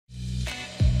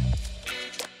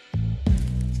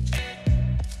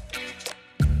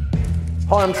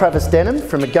Hi, I'm Travis Denham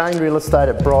from Again Real Estate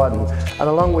at Brighton, and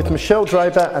along with Michelle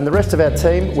Draper and the rest of our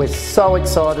team, we're so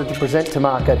excited to present to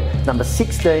market number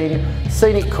 16,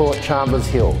 Scenic Court, Chandlers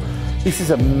Hill. This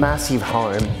is a massive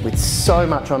home with so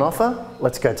much on offer.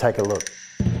 Let's go take a look.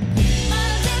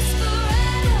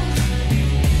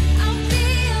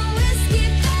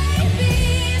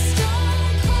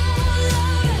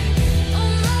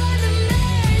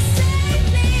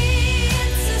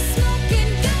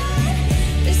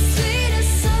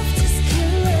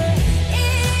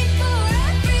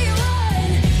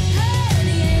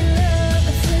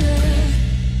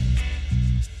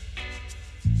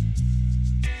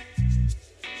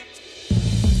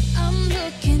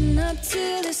 Up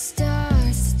to the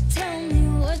stars, tell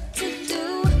me what to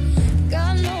do.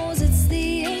 God knows it's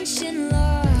the ancient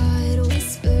law. It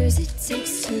whispers it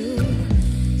takes two.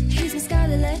 He's my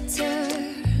scarlet letter,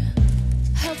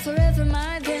 held forever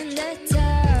my vendetta.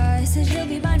 I said he'll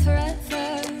be mine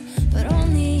forever, but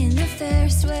only in the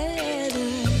fairest weather.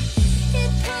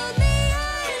 It pulled me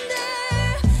under,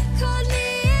 caught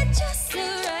me at just the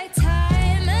right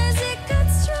time. As it got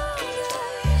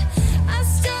stronger, I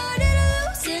started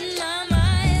losing my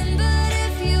mind. But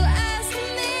if you ask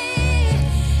me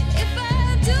if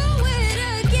I'll do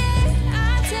it again, I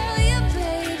tell you,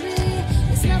 baby,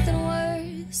 there's nothing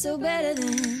worth so better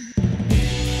than.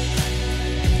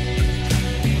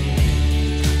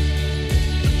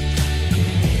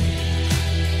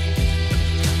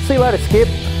 See you later, Skip.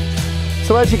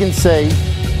 So as you can see,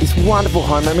 this wonderful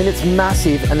home, I mean, it's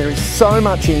massive and there is so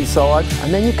much inside,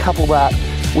 and then you couple that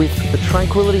with the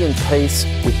tranquility and peace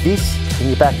with this in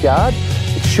your backyard,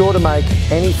 it's sure to make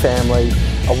any family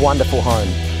a wonderful home.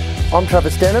 I'm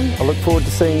Travis Denham. I look forward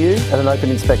to seeing you at an open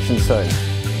inspection soon.